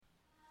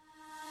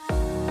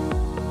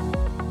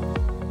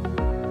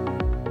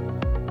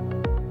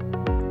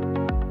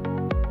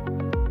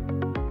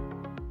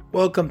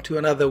Welcome to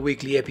another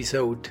weekly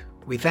episode.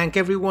 We thank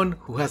everyone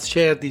who has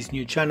shared this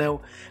new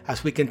channel,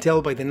 as we can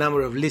tell by the number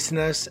of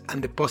listeners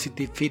and the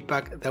positive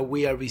feedback that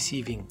we are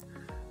receiving.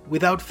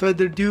 Without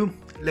further ado,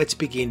 let's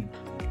begin.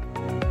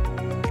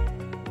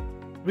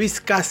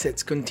 Risk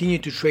assets continue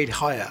to trade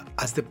higher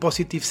as the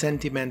positive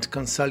sentiment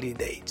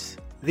consolidates,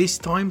 this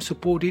time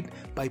supported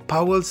by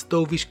Powell's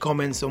dovish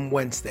comments on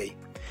Wednesday.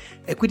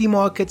 Equity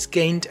markets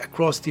gained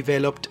across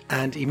developed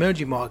and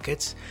emerging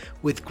markets,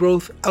 with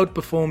growth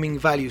outperforming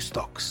value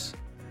stocks.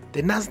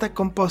 The Nasdaq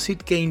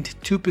Composite gained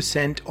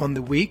 2% on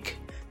the week,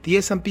 the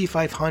S&P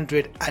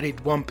 500 added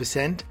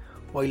 1%,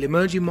 while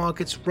emerging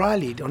markets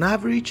rallied on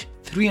average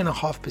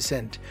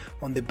 3.5%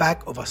 on the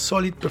back of a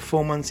solid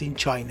performance in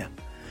China.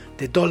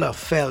 The dollar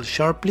fell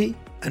sharply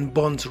and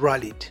bonds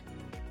rallied.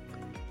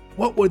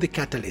 What were the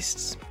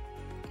catalysts?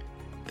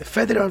 The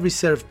Federal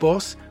Reserve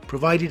boss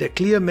provided a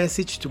clear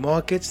message to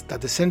markets that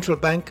the central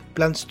bank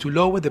plans to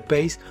lower the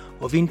pace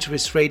of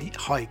interest rate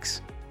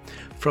hikes,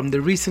 from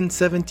the recent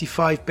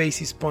 75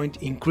 basis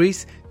point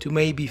increase to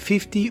maybe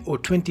 50 or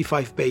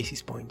 25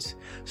 basis points,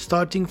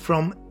 starting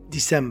from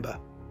December.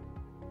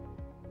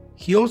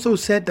 He also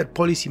said that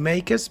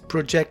policymakers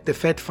project the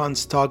Fed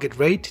funds target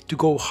rate to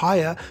go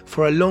higher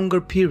for a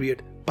longer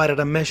period, but at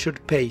a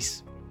measured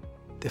pace.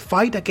 The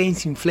fight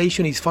against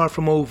inflation is far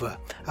from over,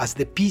 as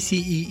the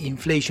PCE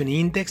inflation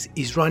index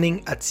is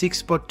running at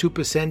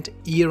 6.2%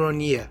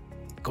 year-on-year,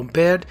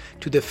 compared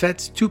to the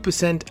Fed's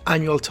 2%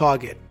 annual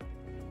target.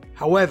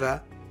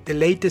 However, the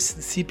latest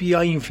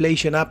CPI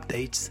inflation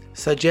updates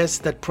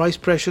suggest that price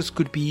pressures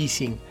could be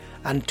easing,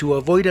 and to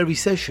avoid a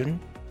recession,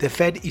 the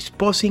Fed is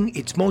pausing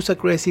its most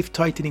aggressive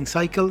tightening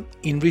cycle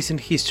in recent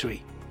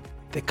history.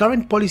 The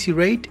current policy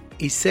rate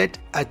is set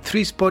at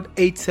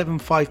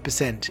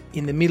 3.875%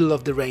 in the middle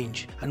of the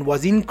range and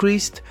was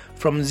increased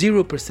from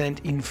 0%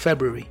 in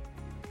February.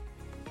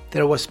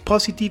 There was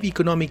positive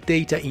economic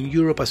data in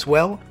Europe as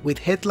well, with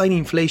headline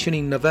inflation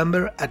in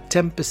November at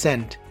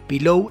 10%,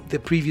 below the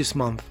previous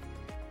month.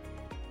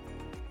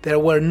 There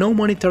were no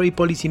monetary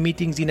policy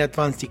meetings in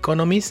advanced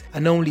economies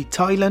and only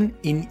Thailand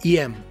in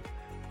EM,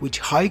 which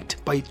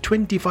hiked by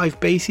 25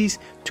 basis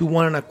to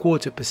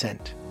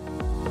 1.25%.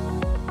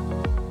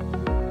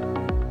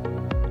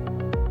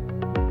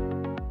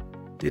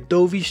 The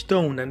dovish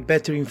tone and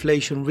better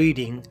inflation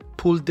reading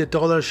pulled the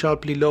dollar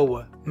sharply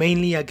lower,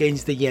 mainly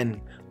against the yen,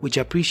 which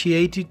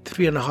appreciated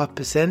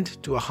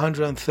 3.5% to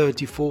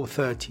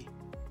 134.30.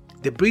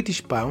 The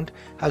British pound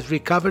has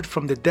recovered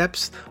from the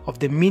depths of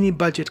the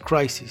mini-budget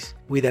crisis,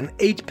 with an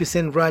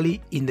 8%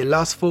 rally in the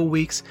last 4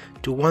 weeks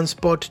to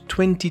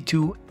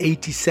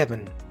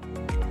 1.2287.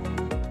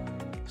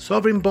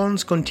 Sovereign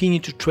bonds continue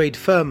to trade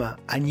firmer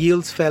and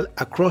yields fell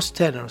across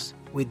tenors,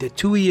 with the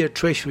 2-year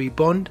Treasury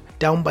bond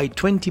down by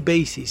 20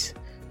 basis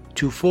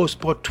to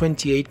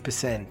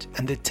 4.28%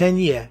 and the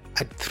 10-year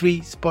at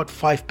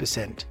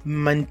 3.5%,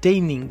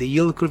 maintaining the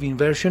yield curve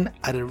inversion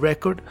at a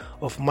record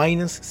of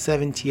minus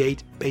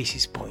 78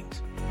 basis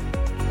points.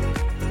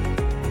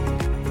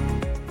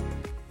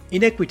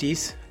 In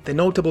equities, the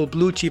notable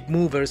blue chip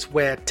movers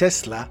were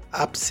Tesla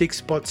up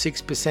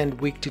 6.6%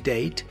 week to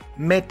date,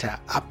 Meta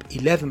up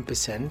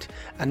 11%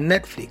 and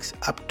Netflix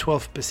up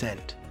 12%.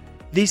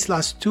 These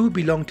last two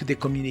belong to the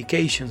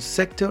communications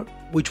sector,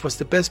 which was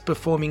the best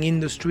performing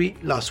industry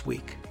last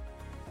week.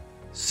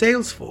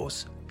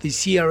 Salesforce, the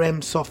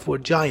CRM software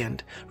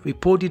giant,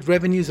 reported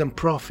revenues and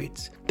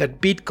profits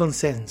that beat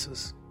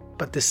consensus,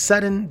 but the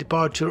sudden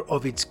departure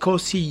of its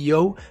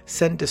co-CEO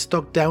sent the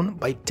stock down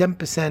by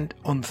 10%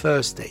 on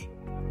Thursday.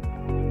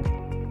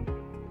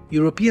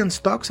 European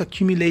stocks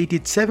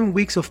accumulated 7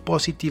 weeks of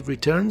positive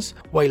returns,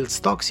 while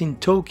stocks in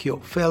Tokyo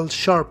fell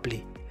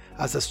sharply,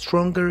 as a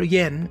stronger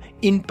yen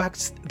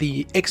impacts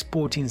the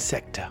exporting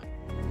sector.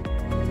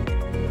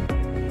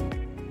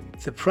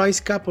 The price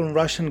cap on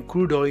Russian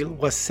crude oil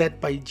was set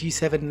by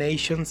G7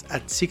 nations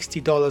at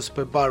 $60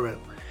 per barrel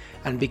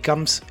and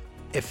becomes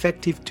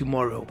effective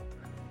tomorrow.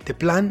 The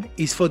plan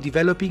is for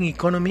developing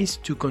economies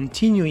to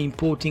continue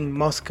importing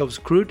Moscow's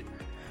crude,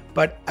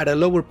 but at a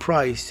lower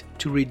price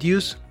to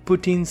reduce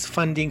Putin's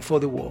funding for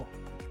the war.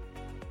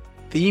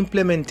 The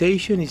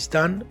implementation is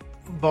done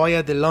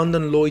via the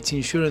London Lloyd's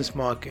insurance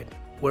market,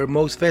 where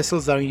most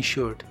vessels are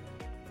insured.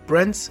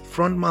 Brent's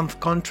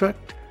front-month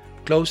contract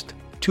closed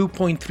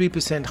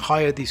 2.3%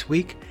 higher this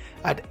week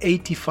at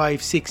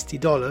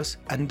 $85.60,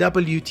 and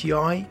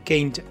WTI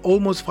gained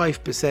almost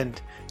 5%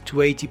 to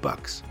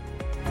 $80.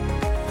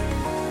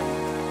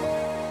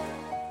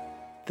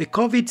 The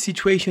COVID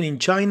situation in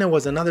China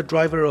was another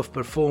driver of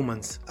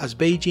performance, as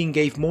Beijing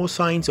gave more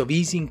signs of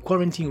easing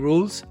quarantine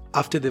rules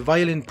after the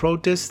violent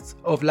protests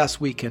of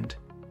last weekend.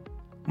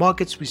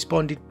 Markets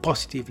responded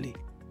positively.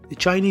 The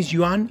Chinese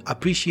yuan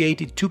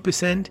appreciated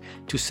 2%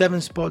 to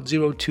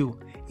 7.02,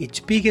 its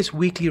biggest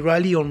weekly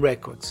rally on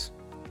records.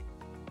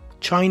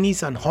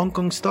 Chinese and Hong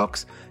Kong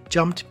stocks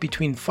jumped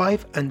between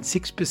 5 and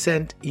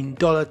 6% in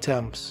dollar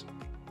terms.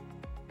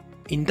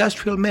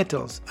 Industrial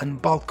metals and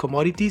bulk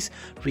commodities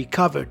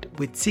recovered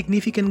with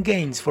significant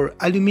gains for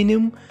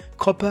aluminum,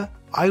 copper,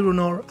 iron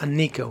ore and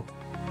nickel.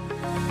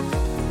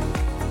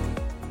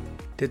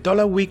 The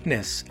dollar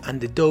weakness and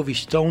the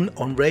dovish tone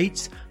on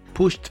rates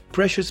pushed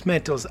precious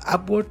metals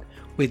upward,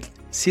 with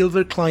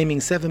silver climbing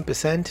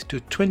 7% to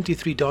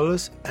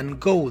 $23 and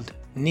gold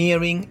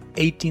nearing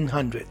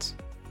 1800s.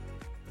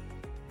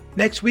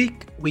 Next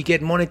week, we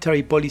get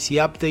monetary policy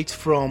updates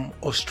from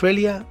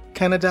Australia,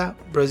 Canada,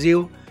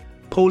 Brazil,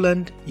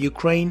 Poland,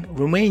 Ukraine,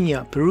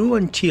 Romania, Peru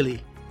and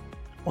Chile.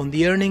 On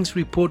the earnings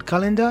report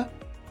calendar,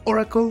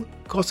 Oracle,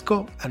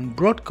 Costco and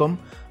Broadcom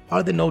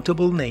are the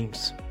notable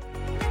names.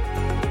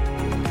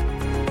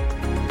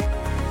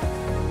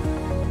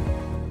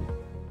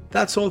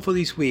 That's all for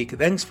this week.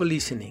 Thanks for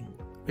listening.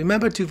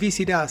 Remember to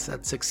visit us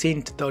at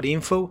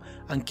succinct.info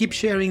and keep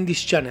sharing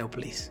this channel,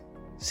 please.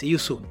 See you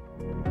soon.